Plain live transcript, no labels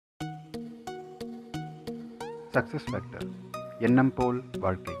Success factor, எண்ணம் போல்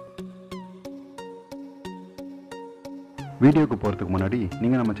வாழ்க்கை. வீடியோக்கு போகிறதுக்கு முன்னாடி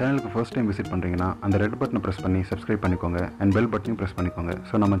நீங்கள் நம்ம சேனலுக்கு ஃபர்ஸ்ட் டைம் விசிட் பண்ணுறீங்கன்னா அந்த ரெட் பட்டனை ப்ரெஸ் பண்ணி சப்ஸ்கிரைப் பண்ணிக்கோங்க அண்ட் பெல் பட்டனையும் ப்ரெஸ் பண்ணிக்கோங்க.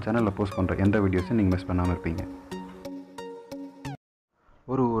 ஸோ நம்ம சேனலில் போஸ்ட் பண்ணுற எந்த வீடியோஸும் நீங்கள் மிஸ் பண்ணாமல் இருப்பீங்க.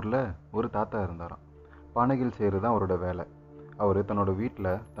 ஒரு ஊரில் ஒரு தாத்தா இருந்தாராம். பானைகள் செய்கிறது தான் அவரோட வேலை. அவர் தன்னோட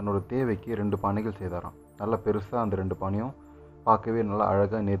வீட்டில் தன்னோட தேவைக்கு 2 பானைகள் செய்தாராம். நல்லா பெருசாக அந்த 2 பானையும் பார்க்கவே நல்லா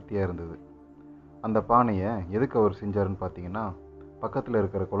அழகாக நேர்த்தியாக இருந்தது. அந்த பானையை எதுக்கு அவர் செஞ்சாருன்னு பார்த்தீங்கன்னா, பக்கத்தில்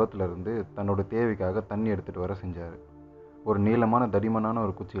இருக்கிற குளத்துலேருந்து தன்னோட தேவைக்காக தண்ணி எடுத்துகிட்டு வர செஞ்சார். ஒரு நீளமான தடிமனான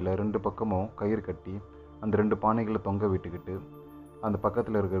ஒரு குச்சியில் 2 பக்கமும் கயிறு கட்டி அந்த 2 பானைகளை தொங்க விட்டுக்கிட்டு அந்த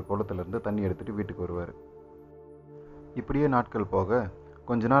பக்கத்தில் இருக்கிற குளத்துலேருந்து தண்ணி எடுத்துகிட்டு வீட்டுக்கு வருவார். இப்படியே நாட்கள் போக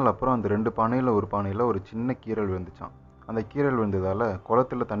கொஞ்ச நாள் அப்புறம் அந்த 2 பானையில் ஒரு பானையில் ஒரு சின்ன கீறல் விழுந்துச்சான். அந்த கீறல் விழுந்ததால்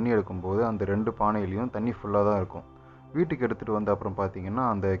குளத்தில் தண்ணி எடுக்கும்போது அந்த 2 பானையிலையும் தண்ணி ஃபுல்லாக தான் இருக்கும். வீட்டுக்கு எடுத்துகிட்டு வந்த அப்புறம் பார்த்தீங்கன்னா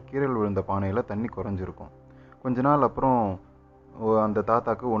அந்த கீறல் விழுந்த பானையில் தண்ணி குறைஞ்சிருக்கும். கொஞ்ச நாள் அப்புறம் அந்த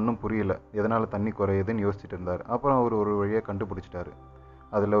தாத்தாக்கு ஒன்றும் புரியல, எதனால் தண்ணி குறையுதுன்னு யோசிச்சுட்டு இருந்தார். அப்புறம் அவர் ஒரு வழியாக கண்டுபிடிச்சிட்டாரு,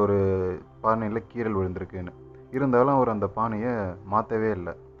 அதில் ஒரு பானையில் கீறல் விழுந்திருக்குன்னு. இருந்தாலும் அவர் அந்த பானையை மாற்றவே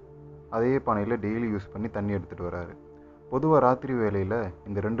இல்லை. அதே பானையில் டெய்லி யூஸ் பண்ணி தண்ணி எடுத்துகிட்டு வராரு. பொதுவாக ராத்திரி வேளையில்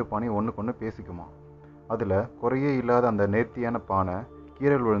இந்த 2 பானையும் ஒன்றுக்கு ஒன்று பேசிக்குமா. அதில் குறையே இல்லாத அந்த நேர்த்தியான பானை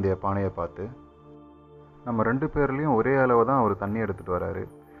கீறல் விழுந்திய பானையை பார்த்து, நம்ம 2 பேர்லேயும் ஒரே அளவு தான் அவர் தண்ணி எடுத்துகிட்டு வராரு.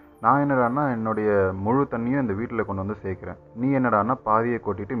 நான் என்னடான்னா என்னுடைய முழு தண்ணியும் இந்த வீட்டில் கொண்டு வந்து சேர்க்குறேன். நீ என்னடான்னா பாதியை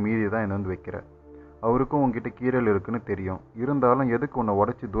கொட்டிட்டு மீதி தான் என்ன வந்து வைக்கிற. அவருக்கும் உங்ககிட்ட கீறல் இருக்குன்னு தெரியும், இருந்தாலும் எதுக்கு உன்னை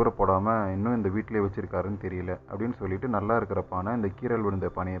உடச்சி தூர போடாமல் இன்னும் இந்த வீட்டிலே வச்சுருக்காருன்னு தெரியல அப்படின்னு சொல்லிட்டு நல்லா இருக்கிற பானை இந்த கீறல் விழுந்த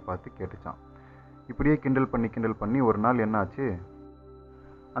பானையை பார்த்து கேட்டுச்சான். இப்படியே கிண்டல் பண்ணி ஒரு நாள் என்னாச்சு,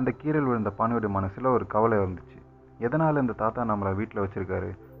 அந்த கீறல் விழுந்த பானையோட மனசில் ஒரு கவலை இருந்துச்சு. எதனால் இந்த தாத்தா நம்மளை வீட்டில்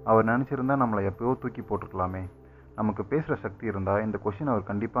வச்சுருக்காரு? அவர் நினச்சிருந்தா நம்மளை எப்போயோ தூக்கி போட்டுருக்கலாமே. நமக்கு பேசுகிற சக்தி இருந்தால் இந்த கொஷின் அவர்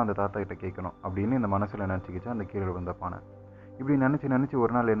கண்டிப்பாக அந்த தாத்தா கிட்ட கேட்கணும் அப்படின்னு இந்த மனசில் நினச்சிக்கிச்சா அந்த கீறல் விழுந்த பானை. இப்படி நினச்சி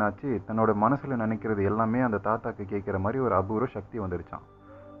ஒரு நாள் என்னாச்சு, தன்னோட மனசில் நினைக்கிறது எல்லாமே அந்த தாத்தாக்கு கேட்குற மாதிரி ஒரு அபூர்வ சக்தி வந்துடுச்சான்.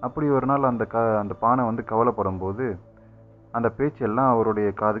 அப்படி ஒரு நாள் அந்த பானை வந்து கவலைப்படும் போது அந்த பேச்செல்லாம் அவருடைய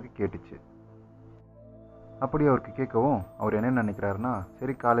காதுக்கு கேட்டுச்சு. அப்படி அவருக்கு கேட்கவும் அவர் என்ன நினைக்கிறாருன்னா,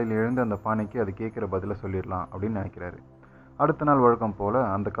 சரி காலையில் எழுந்து அந்த பானைக்கு அது கேட்குற பதிலை சொல்லிடலாம் அப்படின்னு நினைக்கிறாரு. அடுத்த நாள் வழக்கம் போல்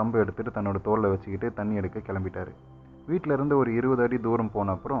அந்த கம்பை எடுத்துகிட்டு தன்னோட தோளில் வச்சுக்கிட்டு தண்ணி எடுக்க கிளம்பிட்டார். வீட்டில் இருந்து ஒரு 20 அடி தூரம்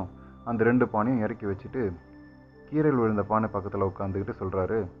போன அப்புறம் அந்த 2 பானையும் இறக்கி வச்சுட்டு கீறல் விழுந்த பானை பக்கத்தில் உட்காந்துக்கிட்டு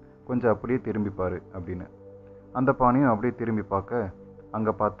சொல்கிறாரு, கொஞ்சம் அப்படியே திரும்பிப்பார் அப்படின்னு. அந்த பானையும் அப்படியே திரும்பி பார்க்க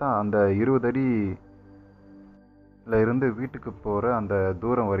அங்கே பார்த்தா அந்த 20 அடியில் இருந்து வீட்டுக்கு போகிற அந்த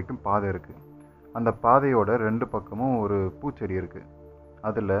தூரம் வரைக்கும் பாதை இருக்குது. அந்த பாதையோட 2 பக்கமும் ஒரு பூச்செடி இருக்குது.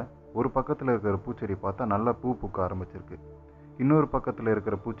 அதில் ஒரு பக்கத்தில் இருக்கிற பூச்செடி பார்த்தா நல்லா பூ பூக்க ஆரம்பிச்சிருக்கு. இன்னொரு பக்கத்தில்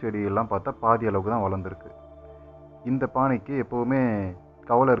இருக்கிற பூச்செடியெல்லாம் பார்த்தா பாதி அளவுக்கு தான் வளர்ந்துருக்கு. இந்த பானைக்கு எப்போவுமே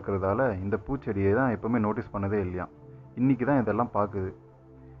கவலை இருக்கிறதால இந்த பூச்செடியை தான் எப்போவுமே நோட்டீஸ் பண்ணதே இல்லையா. இன்றைக்கி தான் இதெல்லாம் பார்க்குது.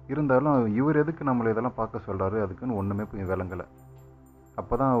 இருந்தாலும் இவர் எதுக்கு நம்மளை இதெல்லாம் பார்க்க சொல்கிறாரு, அதுக்குன்னு ஒன்றுமே விளங்கலை.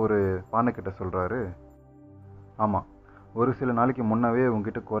 அப்போ தான் ஒரு பானைக்கிட்ட சொல்கிறாரு, ஆமாம், ஒரு சில நாளைக்கு முன்னவே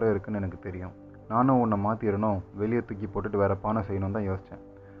உங்ககிட்ட குறை இருக்குன்னு எனக்கு தெரியும். நானும் உன்னை மாற்றிடணும், வெளியே தூக்கி போட்டுட்டு வேறு பானை செய்யணும் தான் யோசித்தேன்.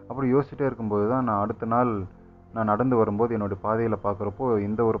 அப்படி யோசிச்சுட்டே இருக்கும்போது தான் நான் அடுத்த நாள் நடந்து வரும்போது என்னோடய பாதையில் பார்க்குறப்போ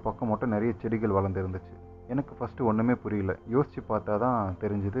இந்த ஒரு பக்கம் மட்டும் நிறைய செடிகள் வளர்ந்துருந்துச்சு. எனக்கு ஃபஸ்ட்டு ஒன்றுமே புரியல. யோசித்து பார்த்தா தான்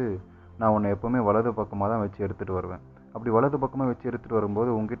தெரிஞ்சுது, நான் உன்னை எப்போவுமே வலது பக்கமாக தான் வச்சு எடுத்துகிட்டு வருவேன். அப்படி வலது பக்கமாக வச்சு எடுத்துகிட்டு வரும்போது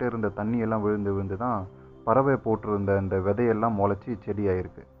உங்ககிட்ட இருந்த தண்ணியெல்லாம் விழுந்து தான் பறவை போட்டிருந்த இந்த விதையெல்லாம் முளைச்சி செடி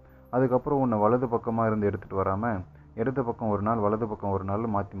ஆகிருக்கு. அதுக்கப்புறம் உன்னை வலது பக்கமாக இருந்து எடுத்துகிட்டு வராமல் இடது பக்கம் ஒரு நாள் வலது பக்கம் ஒரு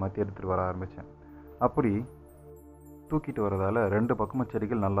நாள் மாற்றி எடுத்துகிட்டு வர ஆரம்பித்தேன். அப்படி தூக்கிட்டு வரதால் 2 பக்கமும்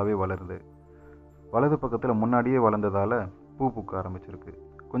செடிகள் நல்லாவே வளருது. வலது பக்கத்தில் முன்னாடியே வளர்ந்ததால் பூ பூக்க ஆரம்பிச்சிருக்கு.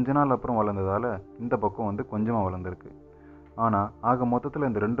 கொஞ்ச நாள் அப்புறம் வளர்ந்ததால் இந்த பக்கம் வந்து கொஞ்சமாக வளர்ந்துருக்கு. ஆனால் ஆக மொத்தத்தில்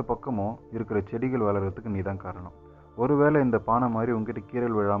இந்த 2 பக்கமும் இருக்கிற செடிகள் வளர்கிறதுக்கு நீ தான் காரணம். ஒருவேளை இந்த பானை மாதிரி உங்ககிட்ட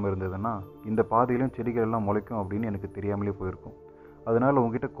கீறல் விழாமல் இருந்ததுன்னா இந்த பாதையிலும் செடிகள் எல்லாம் முளைக்கும் அப்படின்னு எனக்கு தெரியாமலே போயிருக்கும். அதனால்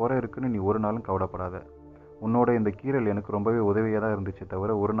உங்ககிட்ட குறை இருக்குன்னு நீ ஒரு நாளும் கவலைப்படாத. உன்னோட இந்த கீறல் எனக்கு ரொம்பவே உதவியாக தான் இருந்துச்சு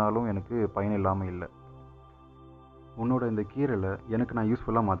தவிர ஒரு நாளும் எனக்கு பயன் இல்லாமல் இல்லை. உன்னோட இந்த கீறலை எனக்கு நான்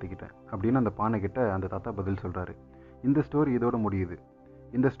யூஸ்ஃபுல்லாக மாற்றிக்கிட்டேன் அப்படின்னு அந்த பானைக்கிட்ட அந்த தாத்தா பதில் சொல்கிறாரு. இந்த ஸ்டோரி இதோடு முடியுது.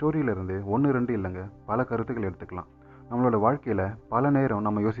 இந்த ஸ்டோரியிலேருந்து 1-2 இல்லைங்க, பல கருத்துக்கள் எடுத்துக்கலாம். நம்மளோட வாழ்க்கையில் பல நேரம்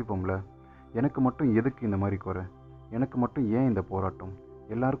நம்ம யோசிப்போம்ல, எனக்கு மட்டும் எதுக்கு இந்த மாதிரி குறை, எனக்கு மட்டும் ஏன் இந்த போராட்டம்,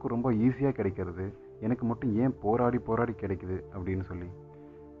 எல்லாருக்கும் ரொம்ப ஈஸியாக கிடைக்கிறது, எனக்கு மட்டும் ஏன் போராடி கிடைக்குது அப்படின்னு சொல்லி.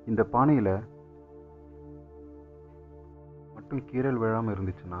 இந்த பானையில் மட்டும் கீறல் விழாமல்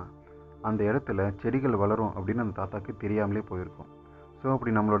இருந்துச்சுன்னா அந்த இடத்துல செடிகள் வளரும் அப்படின்னு அந்த தாத்தாக்கு தெரியாமலே போயிருக்கும். ஸோ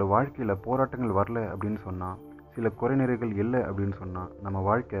அப்படி நம்மளோட வாழ்க்கையில் போராட்டங்கள் வரல அப்படின்னு சொன்னால், சில குறைநிறைகள் இல்லை அப்படின்னு சொன்னால் நம்ம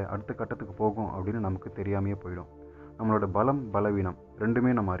வாழ்க்கை அடுத்த கட்டத்துக்கு போகும் அப்படின்னு நமக்கு தெரியாமையே போயிடும். நம்மளோட பலம் பலவீனம்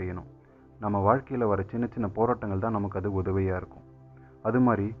ரெண்டுமே நம்ம அறியணும். நம்ம வாழ்க்கையில் வர சின்ன சின்ன போராட்டங்கள் தான் நமக்கு அது உதவியாக இருக்கும். அது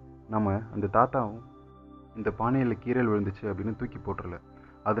மாதிரி நம்ம அந்த தாத்தாவும் இந்த பானையில் கீரல் விழுந்துச்சு அப்படின்னு தூக்கி போட்டுறல,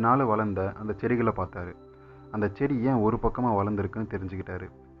 அதனால வளர்ந்த அந்த செடிகளை பார்த்தாரு. அந்த செடி ஏன் ஒரு பக்கமாக வளர்ந்துருக்குன்னு தெரிஞ்சுக்கிட்டாரு.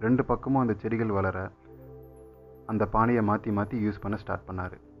 2 பக்கமும் அந்த செடிகள் வளர அந்த பானையை மாற்றி மாற்றி யூஸ் பண்ண ஸ்டார்ட்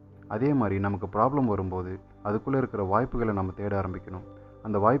பண்ணார். அதே மாதிரி நமக்கு ப்ராப்ளம் வரும்போது அதுக்குள்ளே இருக்கிற வாய்ப்புகளை நம்ம தேட ஆரம்பிக்கணும்.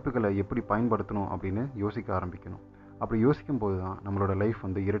 அந்த வாய்ப்புகளை எப்படி பயன்படுத்தணும் அப்படின்னு யோசிக்க ஆரம்பிக்கணும். அப்படி யோசிக்கும் போது தான் நம்மளோட லைஃப்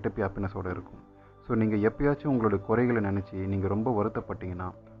இரட்டப்பி ஹாப்பினஸோடு இருக்கும். ஸோ நீங்கள் எப்பயாச்சும் உங்களோட குறைகளை நினச்சி நீங்கள் ரொம்ப வருத்தப்பட்டீங்கன்னா,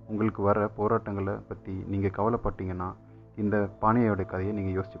 உங்களுக்கு வர போராட்டங்களை பற்றி நீங்கள் கவலைப்பட்டீங்கன்னா, இந்த பானையோட கதையை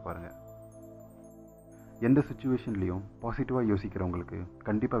நீங்கள் யோசிச்சு பாருங்கள். எந்த சுச்சுவேஷன்லேயும் பாசிட்டிவாக யோசிக்கிறவங்களுக்கு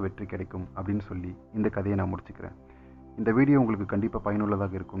கண்டிப்பாக வெற்றி கிடைக்கும் அப்படின்னு சொல்லி இந்த கதையை நான் முடிச்சுக்கிறேன். இந்த வீடியோ உங்களுக்கு கண்டிப்பாக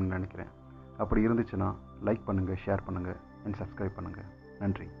பயனுள்ளதாக இருக்கும்னு நினைக்கிறேன். அப்படி இருந்துச்சுன்னா லைக் பண்ணுங்கள், ஷேர் பண்ணுங்கள் அண்ட் சப்ஸ்கிரைப் பண்ணுங்கள்.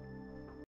 நன்றி.